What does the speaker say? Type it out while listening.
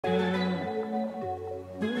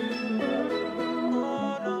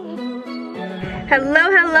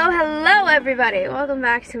Hello everybody. Welcome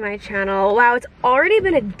back to my channel. Wow, it's already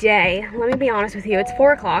been a day. Let me be honest with you, it's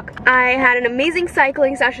 4 o'clock. I had an amazing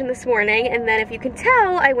cycling session this morning, and then if you can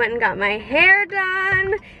tell, I went and got my hair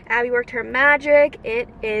done. Abby worked her magic. It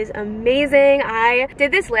is amazing. I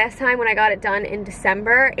did this last time when I got it done in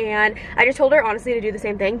December, and I just told her honestly to do the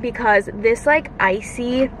same thing because this like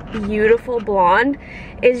icy, beautiful blonde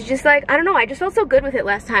is just like, I don't know, I just felt so good with it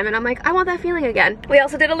last time, and I'm like, I want that feeling again. We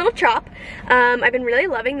also did a little chop. I've been really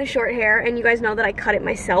loving the short hair, and you guys know that I cut it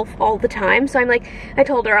myself all the time, so I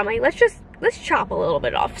told her, I'm like, let's chop a little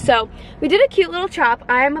bit off. So we did a cute little chop.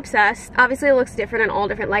 I am obsessed. Obviously it looks different in all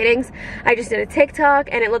different lightings. I just did a TikTok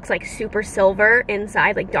and it looks like super silver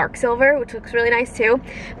inside, like dark silver, which looks really nice too.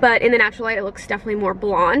 But in the natural light, it looks definitely more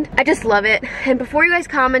blonde. I just love it. And before you guys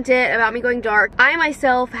commented about me going dark, I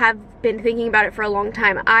myself have been thinking about it for a long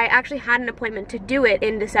time. I actually had an appointment to do it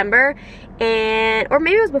in December, or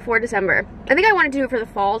maybe it was before December. I think I wanted to do it for the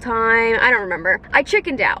fall time. I don't remember. I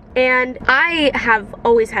chickened out, and I have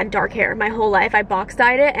always had dark hair my whole life. I box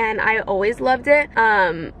dyed it and I always loved it,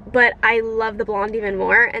 but I love the blonde even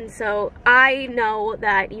more, and so I know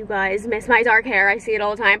that you guys miss my dark hair. I see it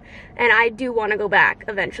all the time, and I do want to go back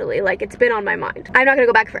eventually. Like, it's been on my mind. I'm not gonna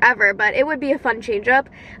go back forever, but it would be a fun change up.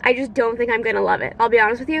 I just don't think I'm gonna love it, I'll be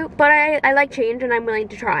honest with you, but I like change and I'm willing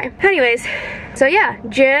to try. Anyways, so yeah,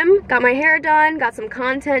 gym, got my hair done, got some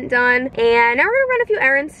content done, and now we're gonna run a few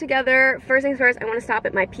errands together. First things first, I want to stop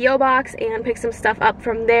at my P.O. box and pick some stuff up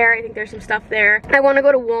from there. I think there's some stuff there. I want to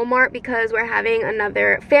go to Walmart because we're having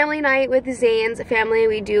another family night with Zane's family.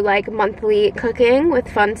 We do like monthly cooking with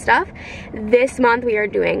fun stuff. This month we are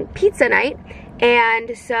doing pizza night.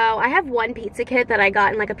 And so I have one pizza kit that I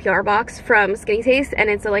got in like a PR box from Skinny Taste, and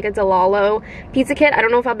it's like a Delalo pizza kit. I don't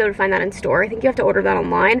know if I'll be able to find that in store. I think you have to order that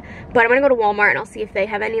online, but I'm gonna go to Walmart and I'll see if they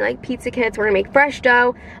have any like pizza kits. We're gonna make fresh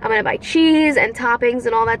dough. I'm gonna buy cheese and toppings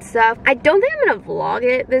and all that stuff. I don't think I'm gonna vlog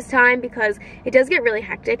it this time because it does get really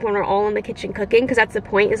hectic when we're all in the kitchen cooking, because that's the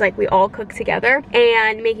point, is like we all cook together,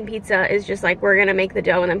 and making pizza is just like, we're gonna make the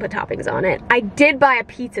dough and then put toppings on it. I did buy a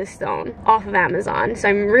pizza stone off of Amazon, so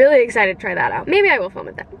I'm really excited to try that out. Maybe I will film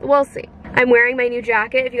with that. We'll see. I'm wearing my new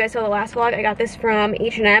jacket. If you guys saw the last vlog, I got this from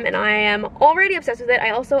H&M and I am already obsessed with it.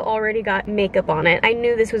 I also already got makeup on it. I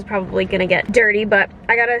knew this was probably gonna get dirty, but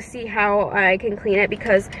I gotta see how I can clean it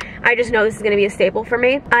because I just know this is gonna be a staple for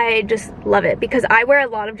me. I just love it because I wear a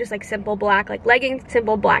lot of just like simple black like leggings,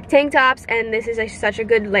 simple black tank tops, and this is such a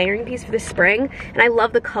good layering piece for the spring, and I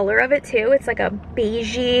love the color of it too. It's like a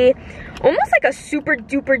beigey, almost like a super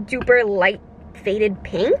duper duper light faded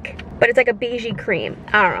pink, but it's like a beigey cream.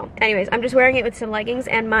 I don't know. Anyways, I'm just wearing it with some leggings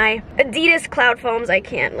and my Adidas Cloud Foams. I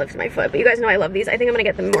can't lift my foot, but you guys know I love these. I think I'm gonna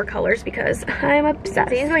get them more colors because I'm obsessed.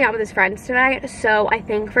 Zane's going out with his friends tonight, so I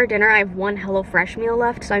think for dinner I have one HelloFresh meal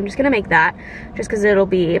left, so I'm just gonna make that just because it'll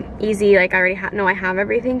be easy. Like, I already know I have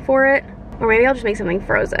everything for it, or maybe I'll just make something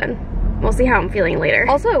frozen. We'll see how I'm feeling later.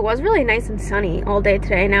 Also, it was really nice and sunny all day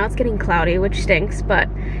today. Now it's getting cloudy, which stinks, but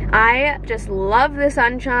I just love the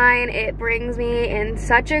sunshine. It brings me in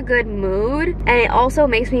such a good mood, and it also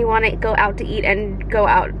makes me want to go out to eat and go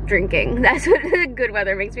out drinking. That's what the good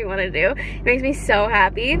weather makes me want to do. It makes me so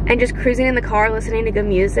happy. And just cruising in the car, listening to good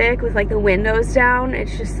music with like the windows down,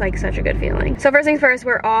 it's just like such a good feeling. So first things first,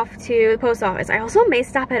 we're off to the post office. I also may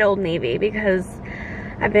stop at Old Navy because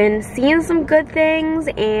I've been seeing some good things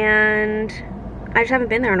and I just haven't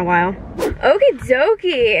been there in a while. Okie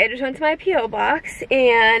dokie, I just went to my P.O. box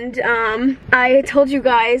and I told you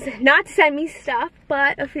guys not to send me stuff,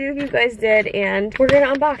 but a few of you guys did, and we're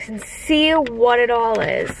gonna unbox and see what it all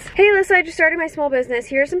is. Hey Allisa, I just started my small business.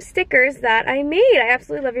 Here are some stickers that I made. I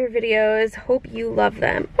absolutely love your videos. Hope you love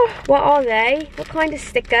them. Oh, what are they? What kind of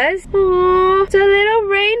stickers? Aww, it's a little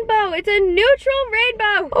rainbow. It's a neutral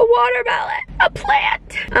rainbow. A watermelon. A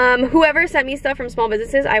plant. Whoever sent me stuff from small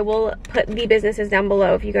businesses, I will put the businesses down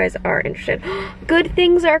below if you guys are interested. Good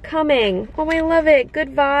things are coming. Oh, I love it.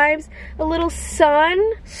 Good vibes. A little sun.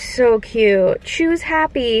 So cute. Choose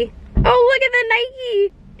happy. Oh, look at the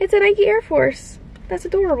Nike. It's a Nike Air Force. That's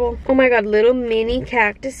adorable. Oh my god, little mini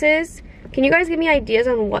cactuses. Can you guys give me ideas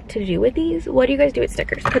on what to do with these? What do you guys do with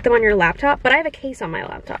stickers? Put them on your laptop? But I have a case on my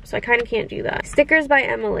laptop, so I kind of can't do that. Stickers by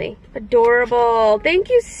Emily. Adorable. Thank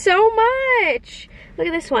you so much. Look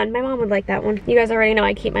at this one. My mom would like that one. You guys already know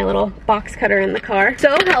I keep my little box cutter in the car.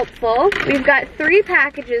 So helpful. We've got 3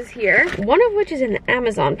 packages here, one of which is an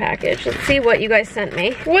Amazon package. Let's see what you guys sent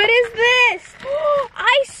me. What is this?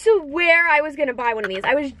 I swear I was gonna buy one of these.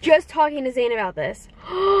 I was just talking to Zane about this.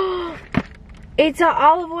 It's an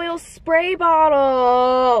olive oil spray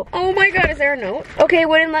bottle. Oh my god, is there a note? Okay,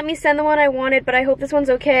 wouldn't let me send the one I wanted, but I hope this one's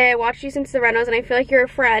okay. I watched you since the renos and I feel like you're a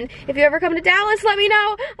friend. If you ever come to Dallas, let me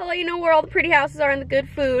know. I'll let you know where all the pretty houses are and the good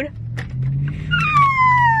food.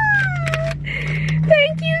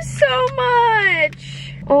 Thank you so much.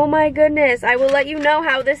 Oh my goodness, I will let you know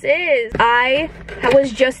how this is. I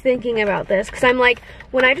was just thinking about this because I'm like,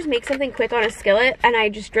 when I just make something quick on a skillet and I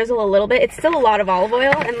just drizzle a little bit, it's still a lot of olive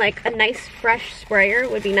oil, and like a nice fresh sprayer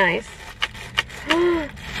would be nice.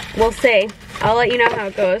 We'll see. I'll let you know how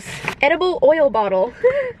it goes. Edible oil bottle.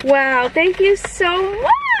 Wow, thank you so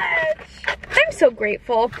much. I'm so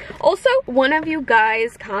grateful. Also, one of you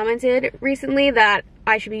guys commented recently that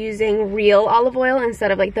I should be using real olive oil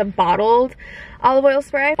instead of like the bottled olive oil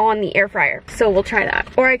spray on the air fryer. So we'll try that.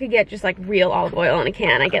 Or I could get just like real olive oil in a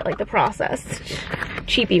can. I get like the processed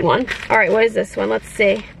cheapy one. All right, what is this one? Let's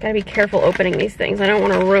see. Gotta be careful opening these things. I don't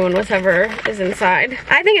want to ruin whatever is inside.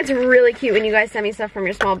 I think it's really cute when you guys send me stuff from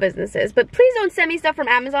your small businesses, but please don't send me stuff from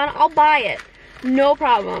Amazon. I'll buy it. No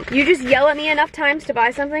problem. You just yell at me enough times to buy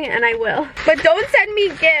something and I will. But don't send me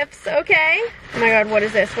gifts, okay? Oh my god, what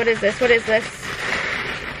is this? What is this? What is this?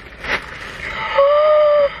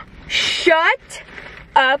 Shut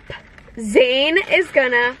up. Zane is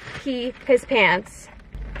gonna pee his pants.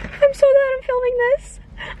 I'm so glad I'm filming this.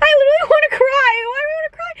 I literally want to cry. Why do I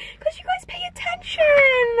want to cry? Because you guys pay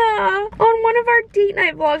attention. On one of our date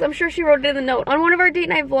night vlogs, I'm sure she wrote it in the note. On one of our date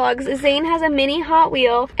night vlogs, Zane has a mini Hot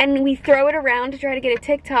Wheel and we throw it around to try to get a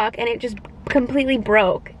TikTok and it just completely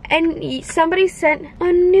broke. And somebody sent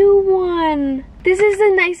a new one. This is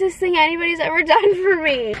the nicest thing anybody's ever done for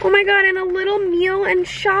me. Oh my god, and a little meal and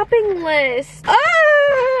shopping list.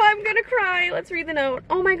 Oh, I'm gonna cry. Let's read the note.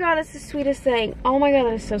 Oh my god, it's the sweetest thing. Oh my god,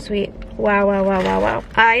 that is so sweet. Wow, wow, wow, wow, wow.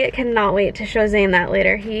 I cannot wait to show Zane that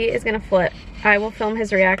later. He is gonna flip. I will film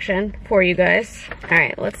his reaction for you guys. All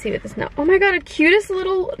right, let's see what this note. Oh my god, a cutest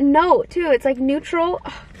little note too. It's like neutral.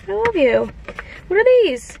 Oh, I love you. What are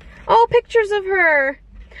these? Oh, pictures of her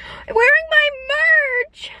wearing my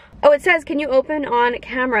merch. Oh, it says, can you open on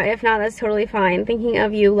camera? If not, that's totally fine. Thinking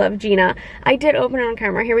of you, love, Gina. I did open it on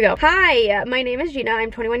camera. Here we go. Hi, my name is Gina.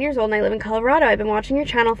 I'm 21 years old and I live in Colorado. I've been watching your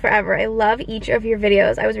channel forever. I love each of your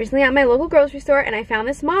videos. I was recently at my local grocery store and I found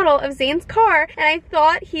this model of Zane's car and I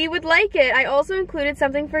thought he would like it. I also included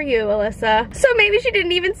something for you, Allisa. So maybe she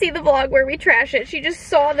didn't even see the vlog where we trash it. She just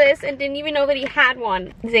saw this and didn't even know that he had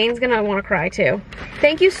one. Zane's gonna want to cry too.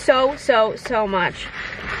 Thank you so, so, so much.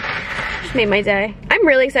 Just made my day. I'm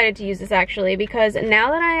really excited to use this actually because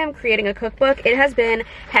now that I am creating a cookbook, it has been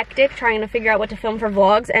hectic trying to figure out what to film for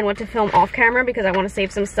vlogs and what to film off camera because I want to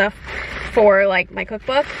save some stuff for like my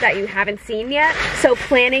cookbook that you haven't seen yet. So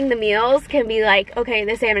planning the meals can be like, okay,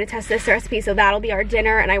 this day I'm gonna test this recipe, so that'll be our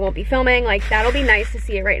dinner and I won't be filming. Like that'll be nice to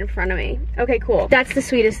see it right in front of me. Okay, cool. That's the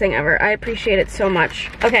sweetest thing ever. I appreciate it so much.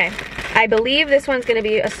 Okay, I believe this one's gonna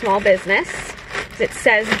be a small business. It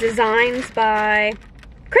says designs by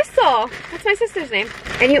Crystal. That's my sister's name.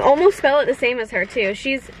 And you almost spell it the same as her too.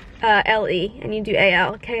 She's L-E and you do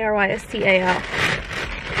A-L. K-R-Y-S-T-A-L.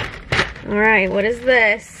 All right, what is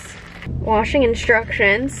this? Washing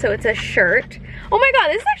instructions. So it's a shirt. Oh my god,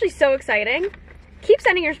 this is actually so exciting. Keep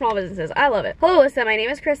sending your small businesses. I love it. Hello, Allisa. My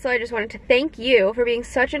name is Crystal. I just wanted to thank you for being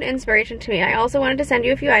such an inspiration to me. I also wanted to send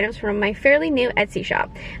you a few items from my fairly new Etsy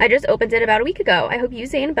shop. I just opened it about a week ago. I hope you,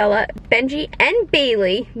 Zane, Bella, Benji, and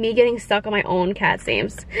Bailey, me getting stuck on my own cat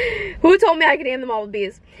names. Who told me I could name them all with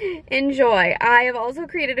B's? Enjoy. I have also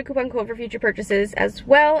created a coupon code for future purchases as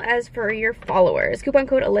well as for your followers. Coupon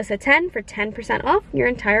code Allisa10 for 10% off your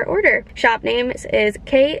entire order. Shop name is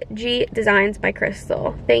KG Designs by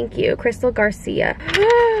Crystal. Thank you, Crystal Garcia.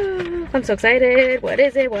 I'm so excited. What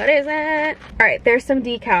is it? What is it? All right, there's some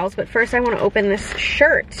decals, but first I want to open this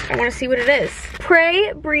shirt. I want to see what it is.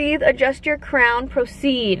 Pray, breathe, adjust your crown,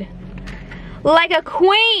 proceed. Like a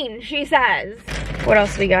queen, she says. What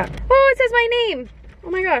else we got? Oh, it says my name.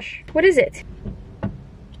 Oh my gosh. What is it?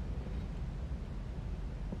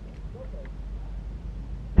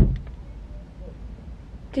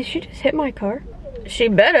 Did she just hit my car? She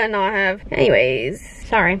better not have. Anyways,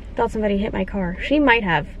 sorry. Thought somebody hit my car. She might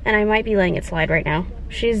have, and I might be letting it slide right now.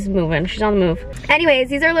 She's moving. She's on the move. Anyways,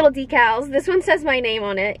 these are little decals. This one says my name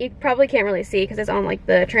on it. You probably can't really see because it's on like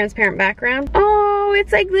the transparent background. Oh,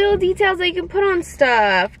 it's like little details that you can put on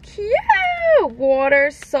stuff. Cute!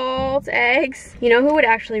 Water, salt, eggs. You know who would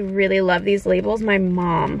actually really love these labels? My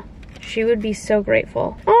mom. She would be so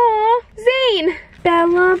grateful. Aw, Zane!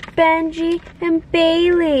 Bella, Benji, and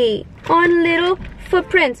Bailey on little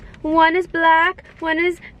footprints. One is black, one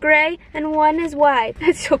is gray, and one is white.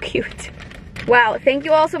 That's so cute. Wow, thank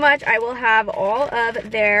you all so much. I will have all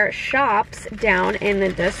of their shops down in the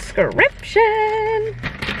description.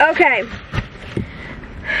 Okay,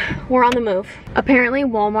 we're on the move. Apparently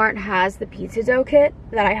Walmart has the pizza dough kit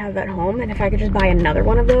that I have at home, and if I could just buy another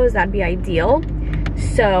one of those, that'd be ideal.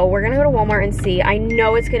 So we're gonna go to Walmart and see. I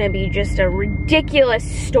know it's gonna be just a ridiculous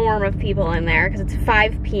storm of people in there because it's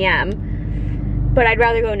 5 p.m. But I'd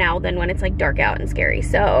rather go now than when it's like dark out and scary.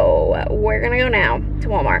 So we're gonna go now to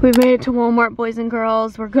Walmart. We've made it to Walmart, boys and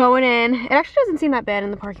girls. We're going in. It actually doesn't seem that bad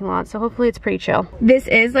in the parking lot, so hopefully it's pretty chill. This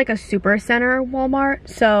is like a super center Walmart,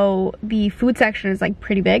 so the food section is like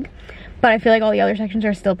pretty big, but I feel like all the other sections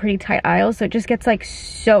are still pretty tight aisles, so it just gets like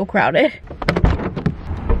so crowded.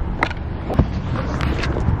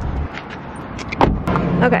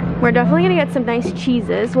 Okay, we're definitely gonna get some nice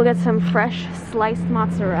cheeses. We'll get some fresh sliced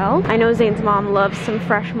mozzarella. I know Zane's mom loves some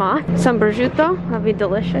fresh mozz. Some prosciutto, that'll be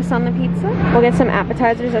delicious on the pizza. We'll get some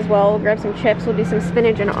appetizers as well. We'll grab some chips. We'll do some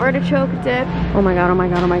spinach and artichoke dip. Oh my god, oh my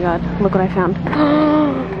god, oh my god. Look what I found.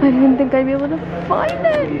 I didn't think I'd be able to find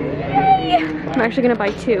it. Yay! I'm actually gonna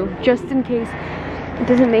buy 2, just in case it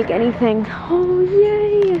doesn't make anything. Oh,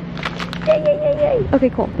 yay! Yay, yay, yay, yay.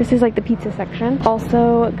 Okay, cool. This is like the pizza section.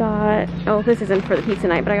 Also got, oh, this isn't for the pizza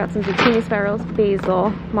night, but I got some zucchini spirals,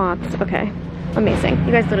 basil, mozz. Okay, amazing.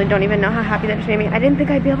 You guys literally don't even know how happy that just made me. I didn't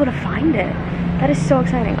think I'd be able to find it. That is so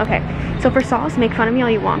exciting. Okay, so for sauce, make fun of me all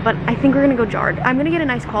you want, but I think we're gonna go jarred. I'm gonna get a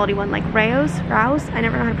nice quality one, like Rao's, I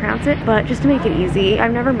never know how to pronounce it, but just to make it easy.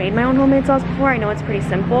 I've never made my own homemade sauce before. I know it's pretty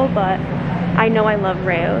simple, but I know I love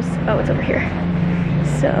Rao's. Oh, it's over here.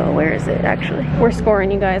 So where is it actually? We're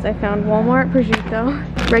scoring, you guys. I found Walmart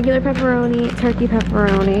prosciutto, regular pepperoni, turkey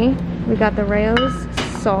pepperoni. We got the Rao's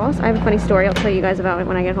sauce. I have a funny story I'll tell you guys about it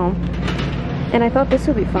when I get home. And I thought this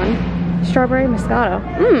would be fun. Strawberry Moscato.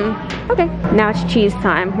 Okay. Now it's cheese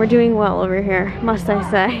time. We're doing well over here, must I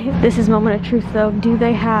say. This is moment of truth though. Do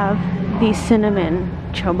they have the cinnamon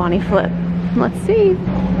Chobani flip? Let's see.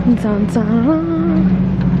 Dun,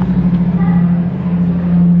 dun.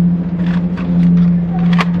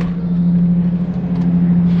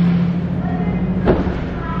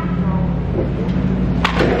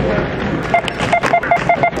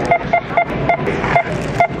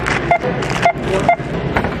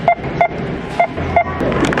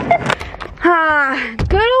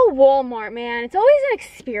 Walmart, man. It's always an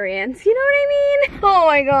experience, you know what I mean? Oh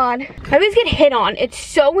my god. I always get hit on. It's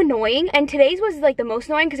so annoying, and today's was like the most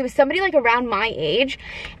annoying because it was somebody like around my age,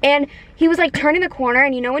 and he was like turning the corner,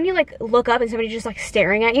 and you know when you like look up and somebody's just like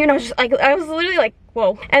staring at you, and I was just like, I was literally like,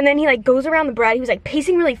 whoa. And then he like goes around the bread. He was like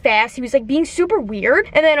pacing really fast. He was like being super weird,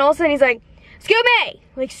 and then all of a sudden he's like, excuse me,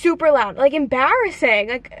 like super loud, like embarrassing.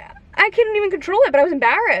 Like I couldn't even control it, but I was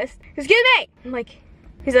embarrassed. Excuse me. I'm like,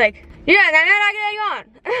 he's like, yeah, I'm not gonna add you on.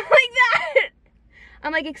 Like that.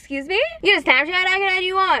 I'm like, excuse me? You got a Snapchat I can add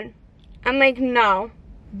you on? I'm like, no.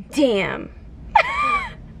 Damn.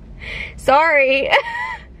 Sorry. You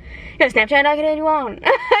got a Snapchat I can add you on?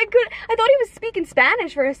 I thought he was speaking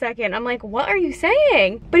Spanish for a second. I'm like, what are you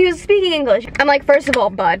saying? But he was speaking English. I'm like, first of all,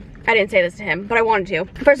 bud, I didn't say this to him, but I wanted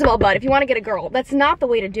to. First of all, bud, if you want to get a girl, that's not the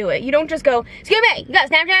way to do it. You don't just go, excuse me, you got a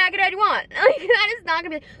Snapchat I can add you on? Like, that is not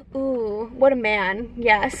gonna be like, ooh, what a man,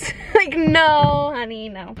 yes. Like, no, honey,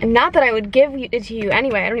 no. And not that I would give it to you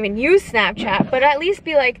anyway. I don't even use Snapchat, but at least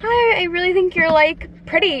be like, hi, I really think you're like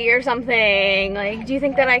pretty or something. Like, do you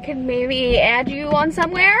think that I could maybe add you on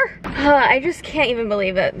somewhere? I just can't even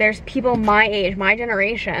believe that there's people my age, my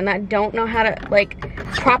generation, that don't know how to like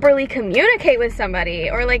properly communicate with somebody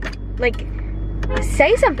or like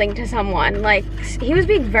say something to someone. Like, he was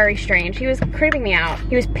being very strange. He was creeping me out.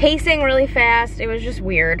 He was pacing really fast. It was just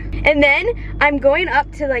weird. And then I'm going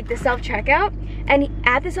up to like the self-checkout, and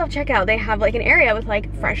at the self-checkout they have like an area with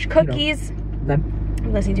like fresh cookies.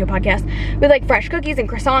 I'm listening to a podcast with like fresh cookies and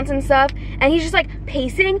croissants and stuff, and he's just like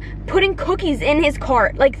pacing, putting cookies in his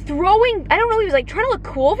cart, like throwing, I don't know, he was like trying to look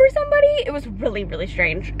cool for somebody. It was really, really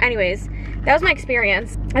strange. Anyways, that was my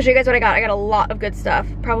experience. I'll show you guys what I got. I got a lot of good stuff,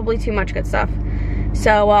 probably too much good stuff.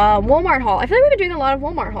 So Walmart haul. I feel like we've been doing a lot of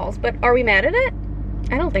Walmart hauls, but are we mad at it?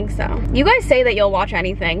 I don't think so. You guys say that you'll watch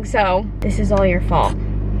anything, so this is all your fault.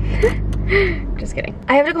 Just kidding.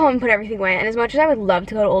 I have to go home and put everything away, and as much as I would love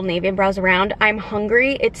to go to Old Navy and browse around, I'm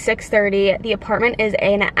hungry. It's 6:30. The apartment is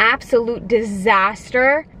an absolute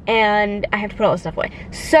disaster, and I have to put all this stuff away.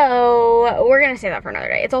 So we're gonna save that for another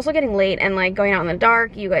day. It's also getting late, and like going out in the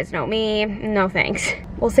dark, you guys know me. No thanks.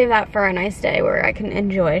 We'll save that for a nice day where I can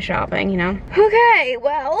enjoy shopping, you know? Okay,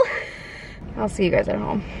 well, I'll see you guys at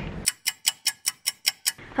home.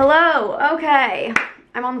 Hello, okay.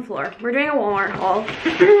 I'm on the floor. We're doing a Walmart haul.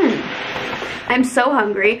 I'm so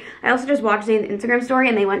hungry. I also just watched Zane's Instagram story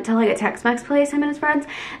and they went to like a Tex-Mex place, him and his friends,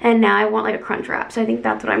 and now I want like a crunch wrap. So I think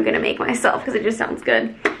that's what I'm gonna make myself because it just sounds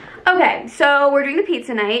good. Okay, so we're doing the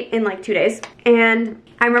pizza night in like 2 days, and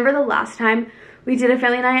I remember the last time we did a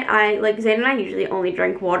family night, Zane and I usually only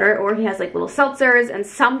drink water, or he has like little seltzers, and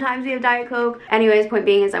sometimes we have Diet Coke. Anyways, point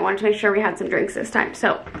being is I wanted to make sure we had some drinks this time.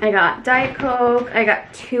 So I got Diet Coke, I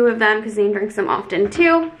got 2 of them because Zane drinks them often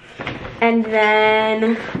too. And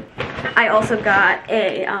then I also got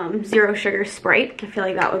a 0 sugar Sprite. I feel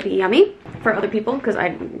like that would be yummy for other people because I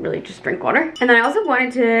really just drink water. And then I also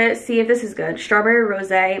wanted to see if this is good. Strawberry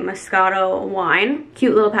Rosé Moscato wine.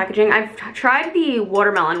 Cute little packaging. I've tried the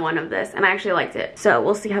watermelon one of this and I actually liked it. So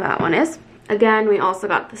we'll see how that one is. Again, we also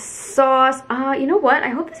got the sauce. You know what? I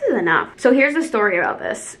hope this is enough. So here's the story about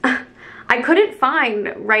this. I couldn't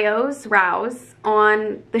find Rao's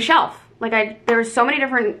on the shelf. Like there were so many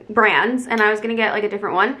different brands and I was gonna get like a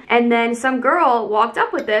different one. And then some girl walked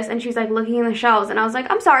up with this and she's like looking in the shelves and I was like,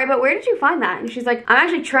 I'm sorry, but where did you find that? And she's like, I'm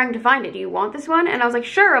actually trying to find it. Do you want this one? And I was like,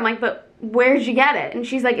 sure. I'm like, but where did you get it? And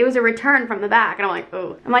she's like, it was a return from the back. And I'm like,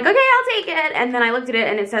 oh. I'm like, okay, I'll take it. And then I looked at it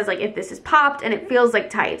and it says like, if this is popped, and it feels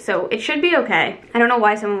like tight. So it should be okay. I don't know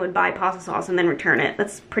why someone would buy pasta sauce and then return it.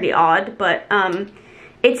 That's pretty odd, but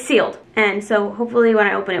it's sealed. And so hopefully when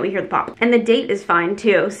I open it, we hear the pop. And the date is fine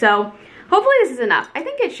too. So hopefully this is enough. I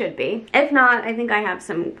think it should be. If not, I think I have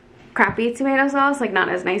some crappy tomato sauce, like not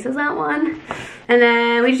as nice as that one. And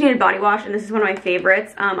then we just needed body wash, and this is one of my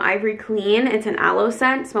favorites. Ivory Clean. It's an aloe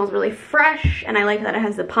scent. It smells really fresh, and I like that it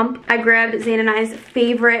has the pump. I grabbed Zane and I's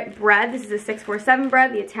favorite bread. This is a 647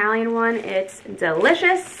 bread, the Italian one. It's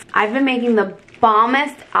delicious. I've been making the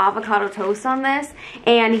bombest avocado toast on this,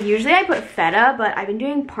 and usually I put feta, but I've been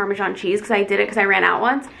doing Parmesan cheese because I did it because I ran out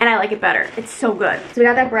once, and I like it better. It's so good. So we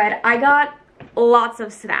got that bread. I got lots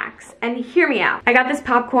of snacks, and hear me out. I got this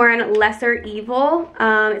popcorn, Lesser Evil.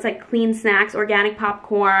 It's like clean snacks, organic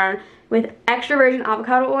popcorn with extra virgin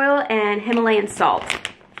avocado oil and Himalayan salt.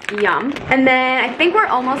 Yum. And then I think we're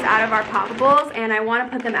almost out of our poppables, and I want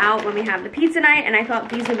to put them out when we have the pizza night, and I thought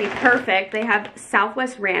these would be perfect. They have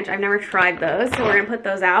Southwest Ranch. I've never tried those, so we're gonna put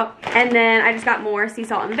those out. And then I just got more sea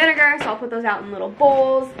salt and vinegar, so I'll put those out in little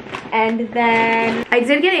bowls. And then I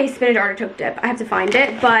did get a spinach artichoke dip. I have to find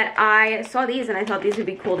it, but I saw these and I thought these would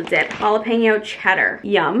be cool to dip. Jalapeno cheddar.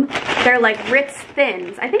 Yum. They're like Ritz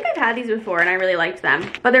Thins. I think I've had these before and I really liked them,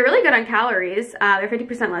 but they're really good on calories. They're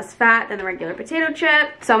 50% less fat than the regular potato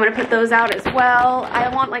chip, so I'm gonna put those out as well. I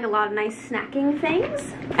want like a lot of nice snacking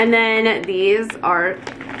things. And then these are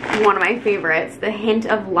one of my favorites, the Hint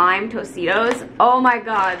of Lime Tostitos. Oh my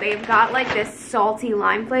god, they've got like this salty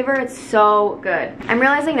lime flavor. It's so good. I'm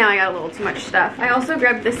realizing now I got a little too much stuff. I also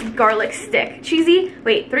grabbed this garlic stick.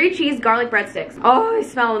 3 cheese garlic breadsticks. Oh, they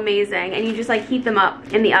smell amazing. And you just like heat them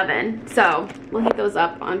up in the oven. So we'll heat those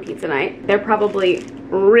up on pizza night. They're probably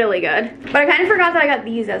really good. But I kind of forgot that I got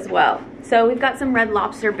these as well. So we've got some Red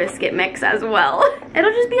Lobster biscuit mix as well.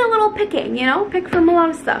 It'll just be a little picking, you know? Pick from a lot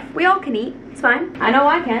of stuff. We all can eat. It's fine. I know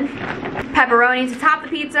I can. Pepperoni to top the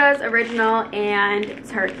pizzas, original and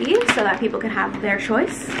turkey, so that people can have their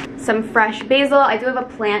choice. Some fresh basil. I do have a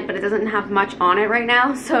plant, but it doesn't have much on it right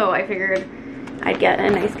now, so I figured I'd get a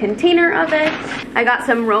nice container of it. I got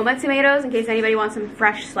some Roma tomatoes in case anybody wants some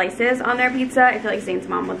fresh slices on their pizza. I feel like Zane's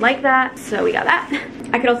mom would like that, so we got that.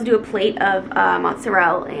 I could also do a plate of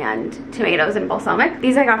mozzarella and tomatoes and balsamic.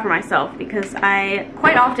 These I got for myself because I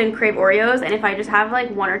quite often crave Oreos, and if I just have like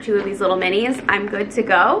 1 or 2 of these little minis, I'm good to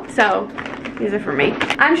go. So these are for me.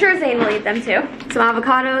 I'm sure Zane will eat them too. Some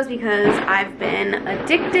avocados because I've been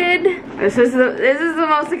addicted. This is the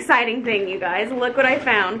most exciting thing, you guys. Look what I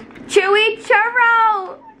found. Chewy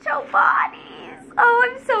churro! Chobanies! Oh,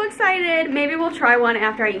 I'm so excited. Maybe we'll try one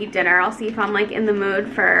after I eat dinner. I'll see if I'm like in the mood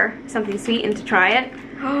for something sweet and to try it.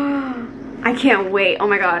 I can't wait. Oh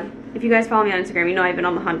my god. If you guys follow me on Instagram, you know I've been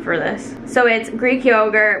on the hunt for this. So it's Greek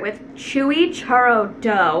yogurt with chewy churro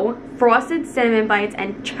dough, frosted cinnamon bites,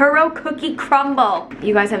 and churro cookie crumble.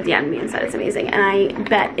 You guys have DM'd me and said it's amazing, and I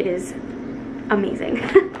bet it is amazing.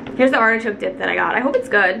 Here's the artichoke dip that I got. I hope it's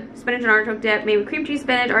good. Spinach and artichoke dip, maybe cream cheese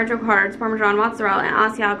spinach, artichoke hearts, Parmesan, mozzarella, and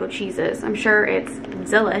Asiago cheeses. I'm sure it's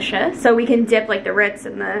delicious. So we can dip like the Ritz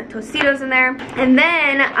and the Tostitos in there. And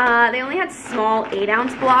then they only had small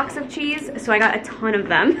 8-ounce blocks of cheese, so I got a ton of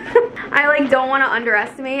them. I like don't want to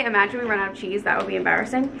underestimate. Imagine we run out of cheese. That would be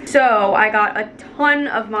embarrassing. So I got a ton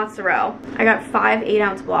of mozzarella. I got 5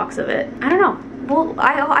 8-ounce blocks of it. I don't know. Well,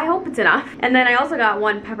 I hope it's enough. And then I also got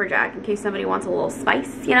 1 pepper jack in case somebody wants a little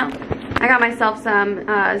spice, you know? I got myself some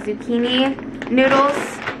zucchini noodles.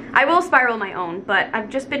 I will spiral my own, but I've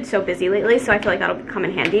just been so busy lately, so I feel like that'll come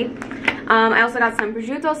in handy. I also got some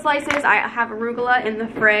prosciutto slices. I have arugula in the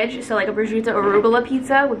fridge, so like a prosciutto arugula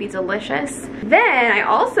pizza would be delicious. Then I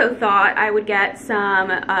also thought I would get some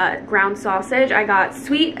ground sausage. I got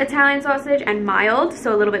sweet Italian sausage and mild,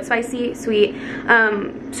 so a little bit spicy, sweet,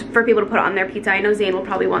 for people to put on their pizza. I know Zane will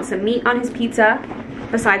probably want some meat on his pizza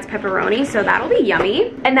besides pepperoni, so that'll be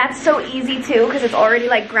yummy. And that's so easy too, because it's already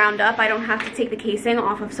like ground up. I don't have to take the casing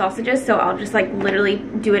off of sausages, so I'll just like literally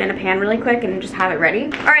do it in a pan really quick and just have it ready.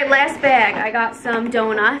 All right, last bag. I got some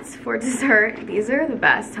donuts for dessert. These are the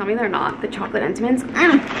best. Tell me they're not. The chocolate Entenmann's.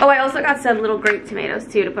 Oh, I also got some little grape tomatoes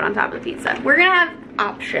too to put on top of the pizza. We're gonna have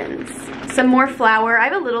options. Some more flour. I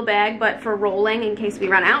have a little bag, but for rolling in case we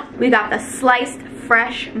run out. We got the sliced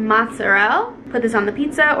fresh mozzarella. Put this on the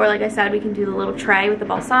pizza, or like I said, we can do the little tray with the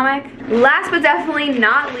balsamic. Last but definitely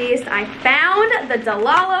not least, I found the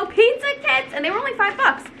Delalo pizza kits, and they were only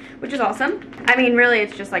 $5, which is awesome. I mean, really,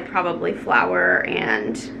 it's just like probably flour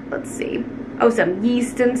and, let's see, oh, some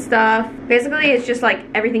yeast and stuff. Basically, it's just like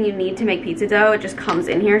everything you need to make pizza dough. It just comes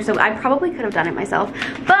in here. So I probably could have done it myself,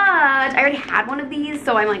 but I already had one of these.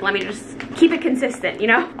 So I'm like, let me just keep it consistent, you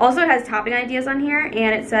know? Also, it has topping ideas on here,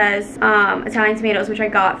 and it says Italian tomatoes, which I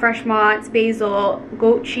got, fresh mozz, basil,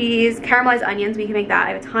 goat cheese, caramelized onions. We can make that.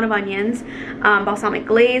 I have a ton of onions. Balsamic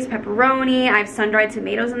glaze, pepperoni. I have sun-dried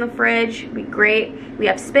tomatoes in the fridge. It'd be great. We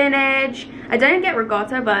have spinach. I didn't get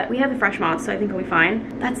ricotta, but we have the fresh mozz, so I think it'll be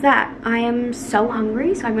fine. That's that. I am so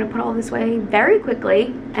hungry, so I'm gonna put all this away very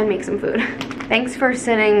quickly and make some food. Thanks for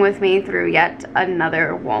sitting with me through yet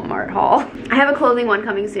another Walmart haul. I have a clothing one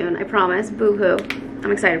coming soon, I promise. Boo-hoo.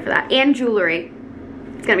 I'm excited for that. And jewelry.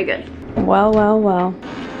 It's gonna be good. Well, well, well.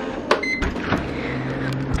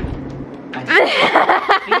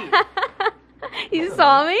 You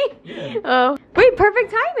saw me? Yeah. Oh. Wait,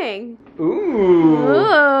 perfect timing. Ooh.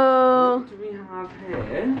 Ooh. What do we have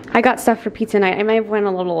here? I got stuff for pizza night. I might have went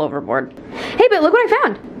a little overboard. Hey, but look what I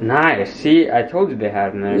found. Nice. See, I told you they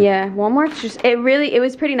had them there. Yeah, Walmart's just, it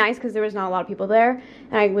was pretty nice because there was not a lot of people there.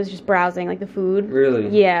 And I was just browsing, like, the food. Really?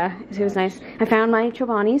 Yeah, it was nice. I found my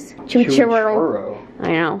Chobani's. Chimichurro.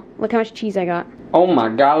 I know. Look how much cheese I got. Oh my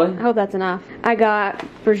golly. I hope that's enough. I got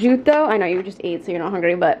prosciutto. I know you just ate, so you're not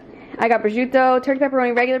hungry, but I got prosciutto, turkey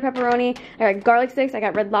pepperoni, regular pepperoni. I got garlic sticks. I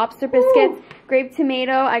got Red Lobster biscuits, grape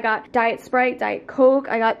tomato. I got Diet Sprite, Diet Coke.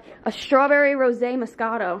 I got a strawberry rosé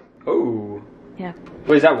Moscato. Oh. Yeah.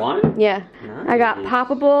 Wait, is that wine? Yeah. Nice. I got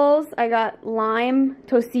Poppables. I got lime,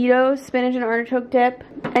 Tostitos, spinach and artichoke dip,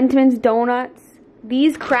 Entenmann's donuts.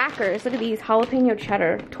 These crackers, look at these, jalapeno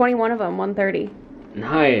cheddar. 21 of them, $1.30.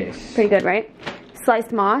 Nice. Pretty good, right? Sliced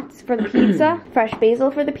mozz for the pizza, fresh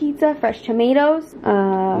basil for the pizza, fresh tomatoes.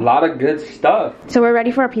 A lot of good stuff. So we're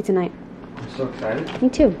ready for our pizza night. I'm so excited. Me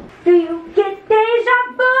too. Do you get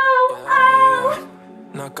deja vu? Oh.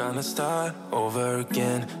 Not gonna start over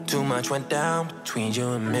again. Too much went down between you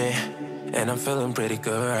and me, and I'm feeling pretty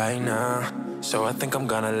good right now. So I think I'm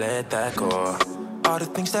gonna let that go. All the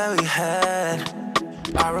things that we had,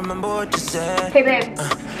 I remember what you said. Hey, babe.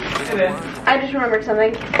 Hey, babe. I just remembered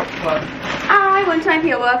something. What? I went to my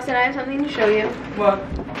P.O. box and I have something to show you. What?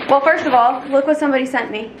 Well, first of all, look what somebody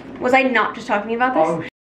sent me. Was I not just talking about this? Oh,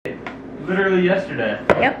 shit. Literally yesterday.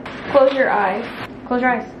 Yep. Close your eyes. Close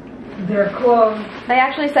your eyes. They're closed. They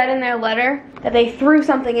actually said in their letter that they threw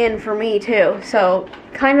something in for me too. So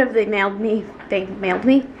kind of they mailed me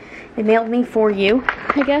for you,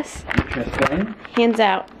 I guess. Interesting. Hands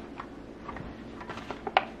out.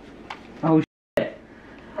 Oh, shit.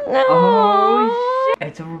 No. Oh, shit.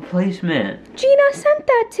 It's a replacement. Gina sent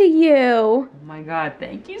that to you. Oh my god,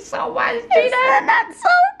 thank you so much, Gina. Isn't that so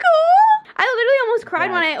cool? I literally almost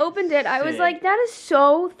cried when I That's opened it. I was sick. like, that is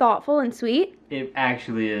so thoughtful and sweet. It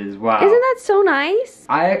actually is. Wow. Isn't that so nice?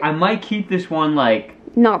 I might keep this one like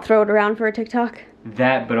Not throw it around for a TikTok.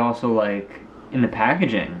 that, but also like in the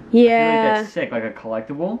packaging. I Yeah. feel like that's sick, like a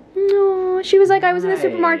collectible. No, she was like, I was in the Nice.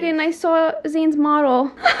 supermarket and I saw Zane's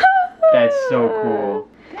model. That's so cool.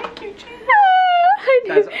 Thank you, Gina.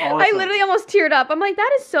 That's I awesome. literally almost teared up. I'm like,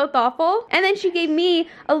 that is so thoughtful. And then she gave me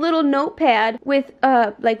a little notepad with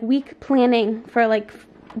like week planning for like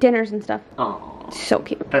dinners and stuff. Oh, So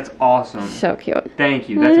cute. that's awesome. So cute. Thank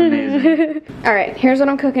you. That's amazing. All right, here's what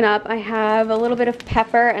I'm cooking up. I have a little bit of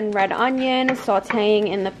pepper and red onion sauteing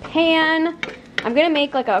in the pan. I'm gonna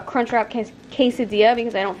make like a crunch wrap quesadilla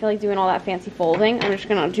because I don't feel like doing all that fancy folding. I'm just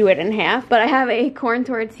gonna do it in half. But I have a corn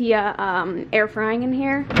tortilla air frying in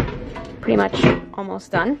here. Pretty much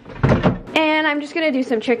almost done. And I'm just gonna do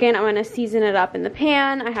some chicken. I'm gonna season it up in the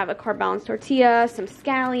pan. I have a carb balanced tortilla, some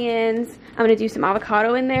scallions. I'm gonna do some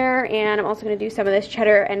avocado in there, and I'm also gonna do some of this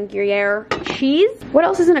cheddar and Gruyere cheese. What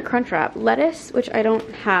else is in a crunch wrap? Lettuce, which I don't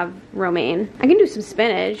have romaine. I can do some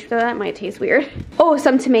spinach, so that might taste weird. Oh,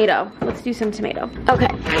 some tomato. Let's do some tomato. Okay,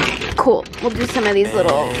 cool. We'll do some of these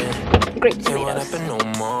little grape tomatoes.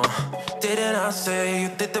 Didn't I say you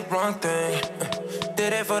did the wrong thing?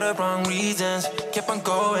 Did it for the wrong reasons. Kept on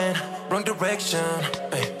going, wrong direction.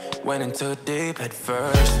 Went into deep at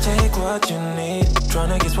first. Take what you need.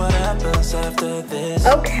 Trying to guess what happens after this.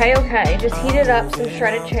 Okay, just heated up some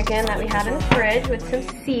shredded chicken that we had in the fridge with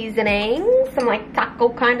some seasoning. Some like taco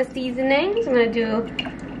kind of seasonings. I'm gonna do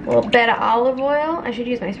a little bit of olive oil. I should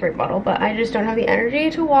use my spray bottle, but I just don't have the energy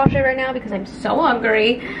to wash it right now because I'm so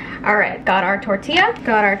hungry. All right, got our tortilla,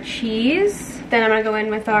 got our cheese. Then I'm gonna go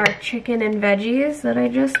in with our chicken and veggies that I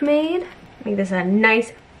just made. Make this a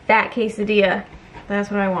nice fat quesadilla. That's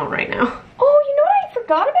what I want right now. Oh, you know what I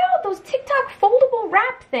forgot about? Those TikTok foldable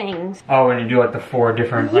wrap things. Oh, when you do like the 4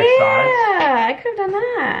 different like sides? Yeah, I could have done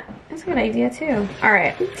that. That's a good idea too. All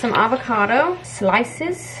right, some avocado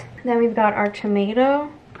slices. Then we've got our tomato,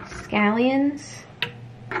 scallions.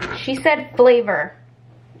 She said flavor.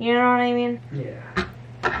 You know what I mean? Yeah.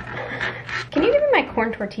 Can you give me my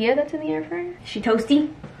corn tortilla that's in the air fryer? Is she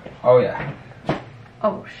toasty? Oh yeah.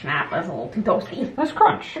 Oh snap, that's a little too toasty. That's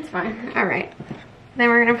crunch. It's fine. All right. Then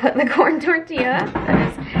we're gonna put the corn tortilla. That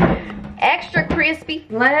is extra crispy.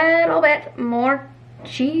 Little bit more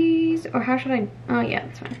cheese, or how should I? Oh yeah,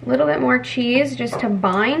 that's fine. A little bit more cheese just to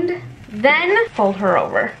bind. Then fold her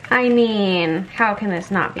over. I mean, how can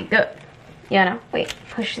this not be good? You know? Wait,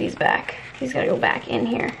 push these back. These gotta go back in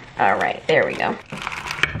here. All right, there we go.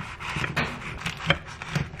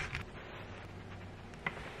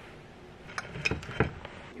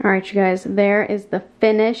 All right, you guys, there is the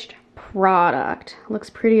finished product. Looks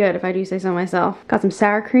pretty good if I do say so myself. Got some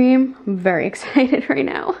sour cream. I'm very excited right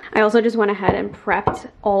now. I also just went ahead and prepped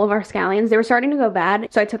all of our scallions. They were starting to go bad,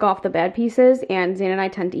 so I took off the bad pieces, and Zane and I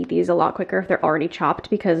tend to eat these a lot quicker if they're already chopped,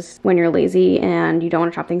 because when you're lazy and you don't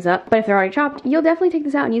want to chop things up, but if they're already chopped, you'll definitely take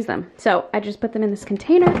this out and use them. So I just put them in this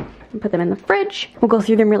container and put them in the fridge. We'll go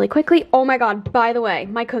through them really quickly. Oh my god, by the way,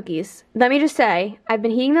 my cookies. Let me just say, I've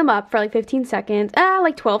been heating them up for like 15 seconds,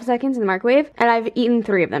 like 12 seconds in the microwave, and I've eaten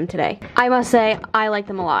 3 of them today. I must say, I like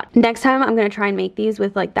them a lot. Next time, I'm gonna try and make these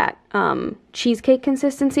with like that cheesecake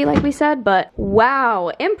consistency like we said, but wow,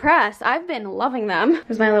 impressed. I've been loving them.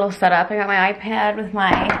 Here's my little setup. I got my iPad with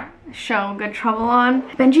my show Good Trouble on.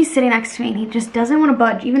 Benji's sitting next to me and he just doesn't want to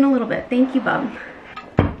budge even a little bit. Thank you, bub.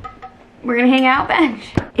 We're gonna hang out,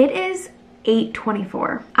 Benj. It is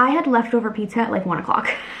 8:24. I had leftover pizza at like 1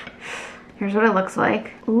 o'clock. Here's what it looks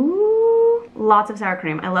like. Ooh, lots of sour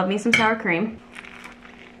cream. I love me some sour cream.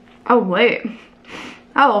 Oh wait,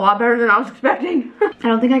 that was a lot better than I was expecting. I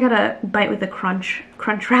don't think I got a bite with the crunch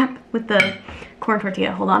wrap with the corn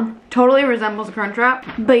tortilla. Hold on. Totally resembles a crunch wrap,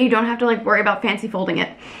 but you don't have to like worry about fancy folding it.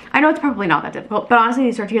 I know it's probably not that difficult, but honestly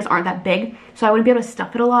these tortillas aren't that big, so I wouldn't be able to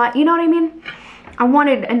stuff it a lot. You know what I mean? I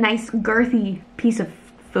wanted a nice girthy piece of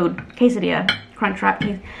food. Quesadilla, crunch wrap,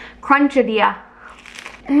 crunchadilla.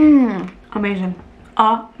 Amazing.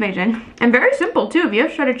 Amazing. And very simple too. If you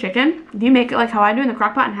have shredded chicken, if you make it like how I do in the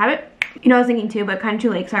crock pot and have it, you know, I was thinking too, but kind of too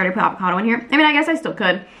late because I already put avocado in here. I mean, I guess I still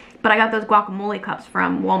could, but I got those guacamole cups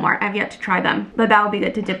from Walmart. I've yet to try them, but that would be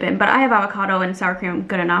good to dip in. But I have avocado and sour cream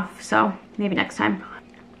good enough, so maybe next time.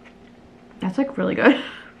 That's like really good.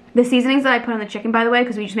 The seasonings that I put on the chicken, by the way,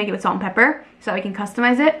 because we just make it with salt and pepper, so I can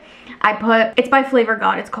customize it. it's by Flavor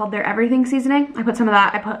God. It's called their everything seasoning. I put some of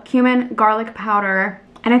that. I put cumin, garlic powder,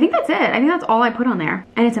 and I think that's it. I think that's all I put on there,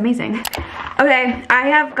 and it's amazing. Okay, I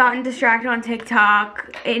have gotten distracted on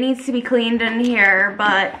TikTok. It needs to be cleaned in here,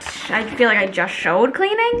 but I feel like I just showed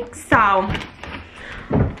cleaning, so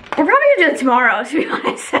we're probably gonna do it tomorrow, to be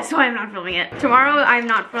honest. That's why I'm not filming it. Tomorrow I'm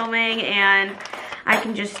not filming, and I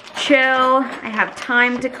can just chill. I have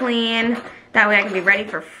time to clean. That way I can be ready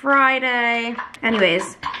for Friday.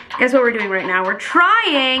 Anyways, guess what we're doing right now? We're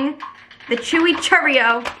trying the Chewy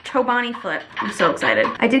Cheerio Chobani Flip. I'm so excited.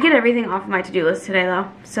 I did get everything off of my to-do list today though,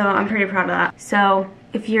 so I'm pretty proud of that. So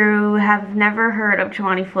if you have never heard of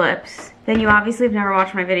Chobani Flips, then you obviously have never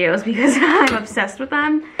watched my videos because I'm obsessed with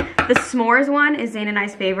them. The s'mores one is Zane and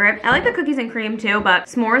I's favorite. I like the cookies and cream too, but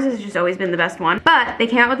s'mores has just always been the best one. But they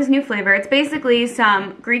came out with this new flavor. It's basically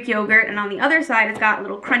some Greek yogurt, and on the other side it's got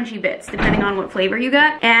little crunchy bits depending on what flavor you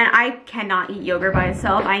get. And I cannot eat yogurt by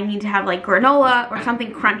itself. I need to have like granola or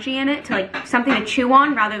something crunchy in it, to like something to chew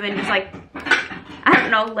on rather than just like, I don't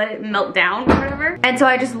don't know, let it melt down or whatever. And so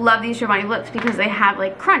I just love these Giovanni lips because they have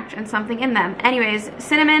like crunch and something in them. Anyways,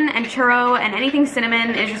 cinnamon and churro and anything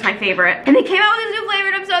cinnamon is just my favorite. And they came out with this new flavor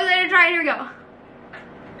and I'm so excited to try it. Here we go.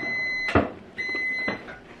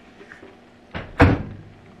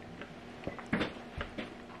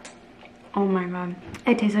 Oh my god.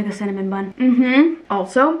 It tastes like a cinnamon bun.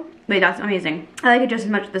 Also, wait, that's amazing. I like it just as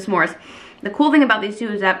much as the s'mores. The cool thing about these two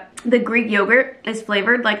is that the Greek yogurt is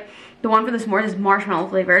flavored, like the one for the s'mores is marshmallow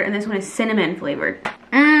flavored and this one is cinnamon flavored.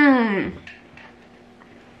 Bailey!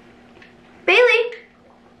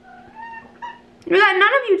 We got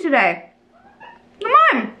none of you today. Come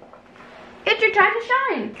on. It's your time to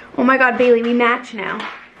shine. Oh my god, Bailey, we match now.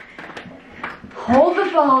 Hold the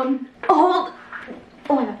phone. Hold.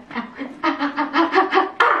 Oh my god.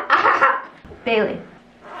 Bailey,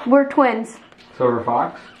 we're twins. Silver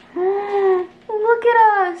Fox? Look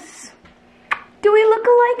at us. Do we look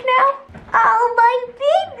alike now? Oh, my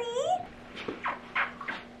baby.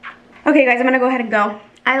 Okay, guys, I'm gonna go ahead and go.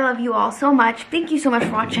 I love you all so much. Thank you so much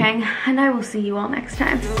for watching, and I will see you all next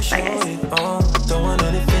time. Bye, guys. Don't want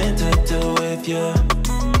anything to do with you.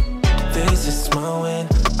 Face is smiling.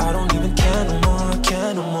 I don't even care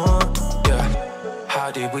no more, Yeah.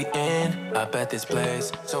 How did we end up at this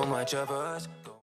place? So much of us.